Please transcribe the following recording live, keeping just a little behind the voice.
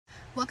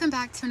Welcome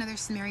back to another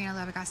Sumerian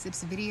Love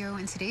Gossips video.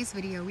 In today's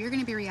video, we are going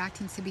to be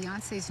reacting to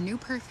Beyonce's new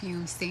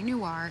perfume,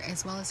 NOIR,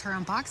 as well as her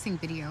unboxing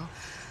video.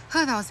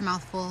 Oh, that was a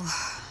mouthful.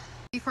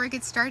 Before I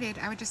get started,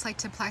 I would just like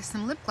to apply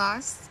some lip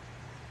gloss.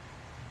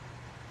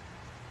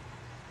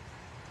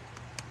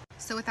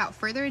 So without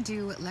further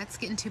ado, let's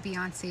get into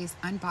Beyonce's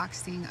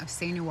unboxing of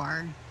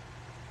NOIR.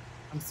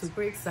 I'm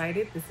super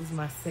excited. This is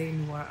my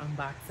NOIR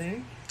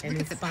unboxing. And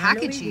Look it's at the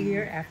finally packaging.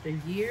 here after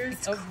years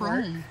It's of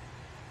chrome. work.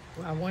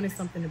 Well, I wanted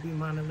something to be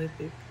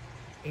monolithic.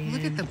 And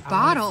look at the I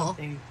bottle. wanted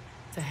something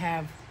to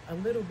have a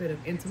little bit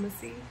of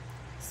intimacy.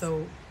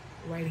 So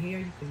right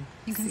here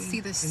you can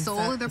see the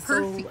soul of the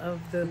perfume.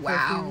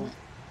 Wow. Perfume.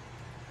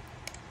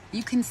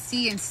 You can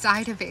see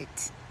inside of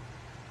it.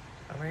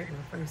 All right,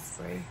 my first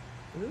spray.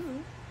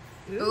 Ooh.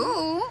 Ooh.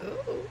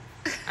 Ooh.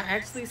 I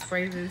actually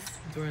sprayed this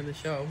during the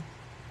show.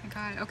 Oh my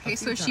God. Okay,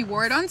 so she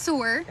wore it on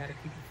tour. Gotta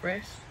keep it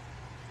fresh.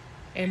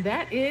 And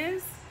that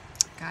is...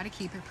 Gotta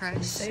keep it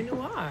fresh.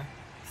 NOIR.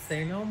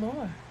 Say no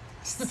more.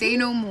 Say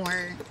no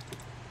more.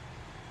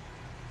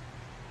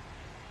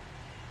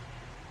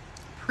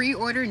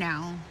 Pre-order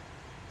now.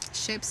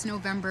 Ships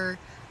November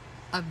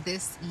of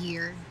this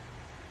year.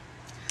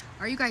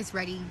 Are you guys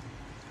ready?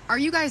 Are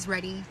you guys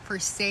ready for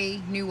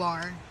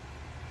NOIR?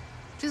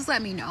 Just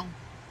let me know,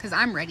 because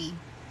I'm ready.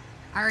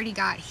 I already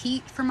got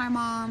heat for my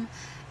mom.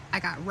 I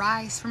got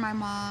rise for my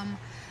mom.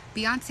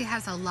 Beyonce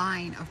has a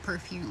line of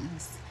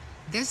perfumes.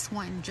 This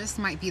one just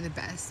might be the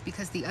best,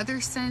 because the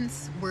other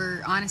scents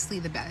were honestly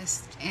the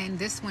best, and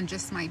this one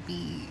just might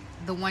be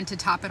the one to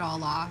top it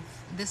all off.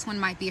 This one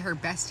might be her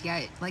best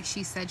yet. Like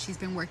she said, she's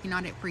been working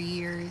on it for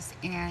years.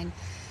 And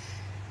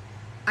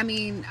I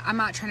mean, I'm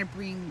not trying to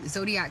bring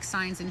zodiac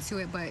signs into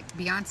it, but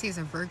Beyonce is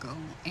a Virgo,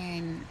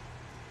 and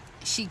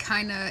she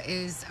kind of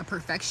is a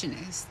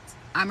perfectionist.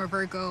 I'm a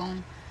Virgo.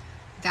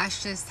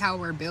 That's just how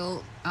we're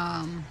built.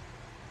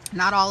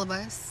 Not all of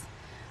us,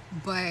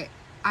 but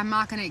I'm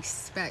not gonna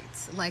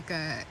expect like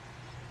a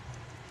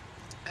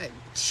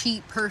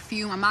cheap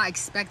perfume. I'm not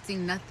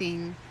expecting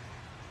nothing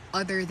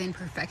other than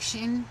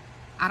perfection.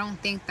 I don't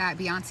think that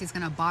Beyonce's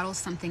gonna bottle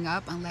something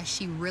up unless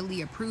she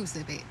really approves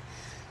of it.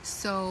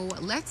 So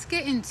let's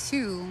get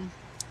into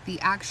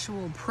the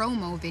actual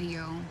promo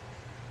video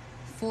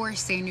for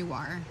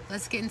NOIR.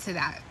 Let's get into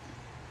that.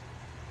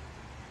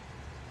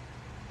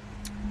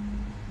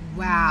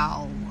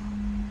 Wow.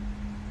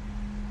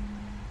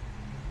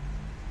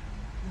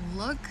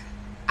 Look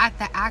at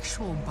the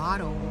actual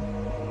bottle.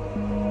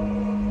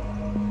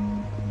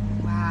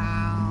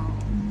 Wow.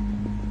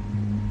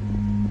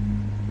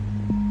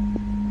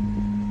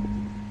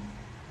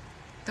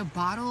 The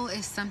bottle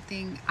is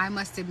something, I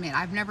must admit,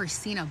 I've never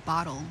seen a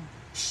bottle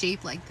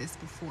shaped like this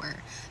before.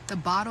 The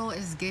bottle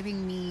is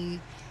giving me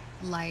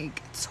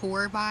like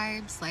tour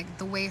vibes, like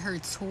the way her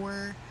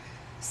tour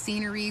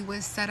scenery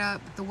was set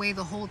up, the way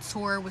the whole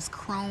tour was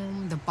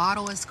chrome. The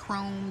bottle is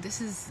chrome.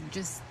 This is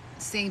just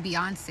saying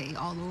Beyonce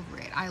all over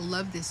it. I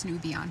love this new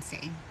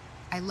Beyonce.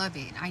 I love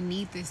it. I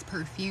need this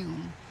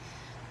perfume.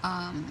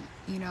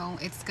 You know,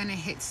 it's gonna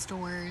hit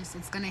stores,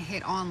 it's gonna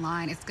hit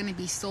online, it's gonna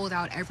be sold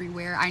out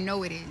everywhere. I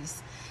know it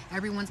is.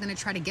 Everyone's gonna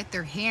try to get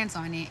their hands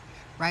on it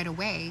right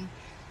away.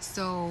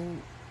 So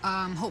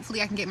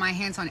hopefully I can get my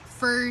hands on it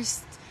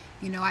first.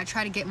 You know, I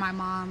try to get my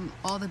mom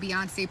all the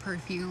Beyonce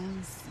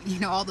perfumes, you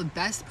know, all the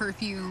best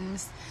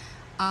perfumes,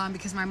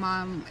 because my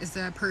mom is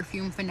a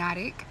perfume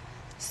fanatic.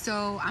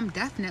 So I'm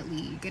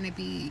definitely gonna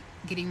be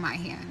getting my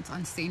hands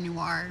on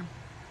NOIR.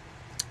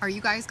 Are you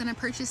guys gonna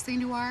purchase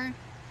NOIR?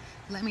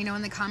 Let me know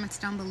in the comments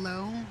down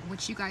below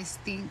what you guys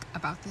think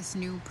about this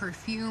new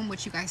perfume,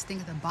 what you guys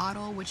think of the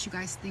bottle, what you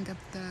guys think of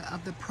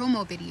the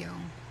promo video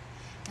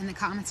in the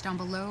comments down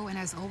below. And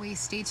as always,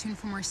 stay tuned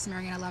for more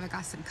Sumerian Lava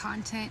gossip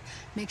content.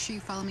 Make sure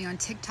you follow me on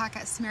TikTok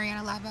at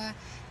Sumerian Lava,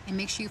 and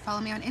make sure you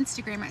follow me on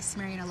Instagram at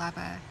Sumerian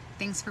Lava.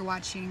 Thanks for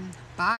watching. Bye.